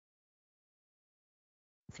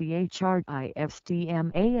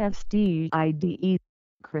Christmastide.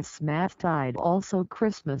 Christmastide, also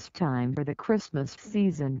Christmas time or the Christmas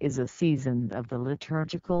season, is a season of the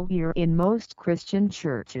liturgical year in most Christian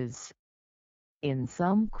churches. In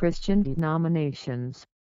some Christian denominations,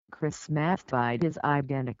 Christmastide is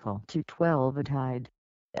identical to Twelvetide,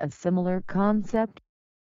 a similar concept.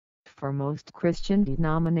 For most Christian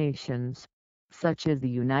denominations, such as the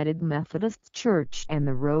United Methodist Church and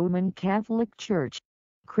the Roman Catholic Church,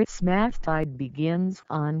 Christmastide begins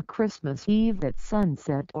on Christmas Eve at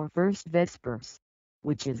sunset or First Vespers,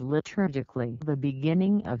 which is liturgically the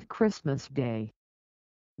beginning of Christmas Day.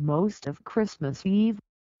 Most of Christmas Eve,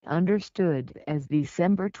 understood as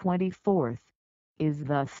December 24th, is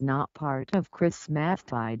thus not part of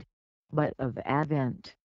Christmastide, but of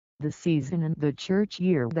Advent, the season in the church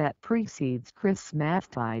year that precedes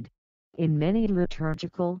Christmastide. In many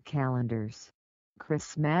liturgical calendars,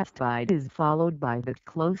 Christmastide is followed by the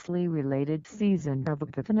closely related season of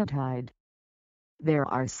Epiphanytide. There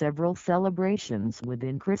are several celebrations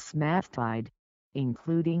within Christmastide,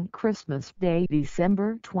 including Christmas Day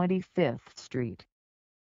December 25th Street,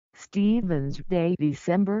 Stephen's Day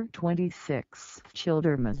December 26th,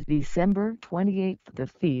 Childermas December 28th, the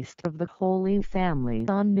Feast of the Holy Family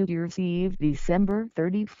on New Year's Eve December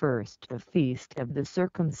 31st, the Feast of the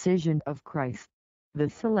Circumcision of Christ, the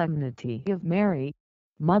Solemnity of Mary,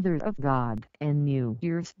 Mother of God, and New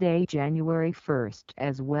Year's Day January 1st,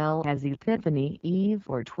 as well as Epiphany Eve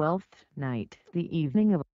or Twelfth Night, the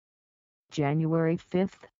evening of January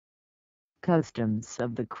 5th. Customs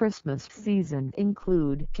of the Christmas season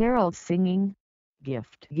include carol singing,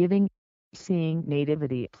 gift giving, seeing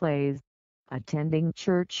nativity plays, attending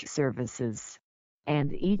church services,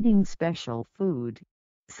 and eating special food,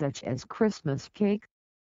 such as Christmas cake.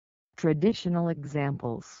 Traditional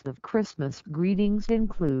examples of Christmas greetings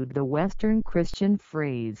include the Western Christian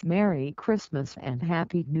phrase Merry Christmas and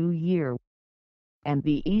Happy New Year, and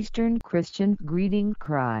the Eastern Christian greeting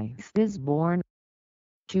Christ is born,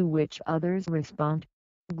 to which others respond,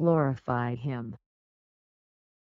 glorify Him.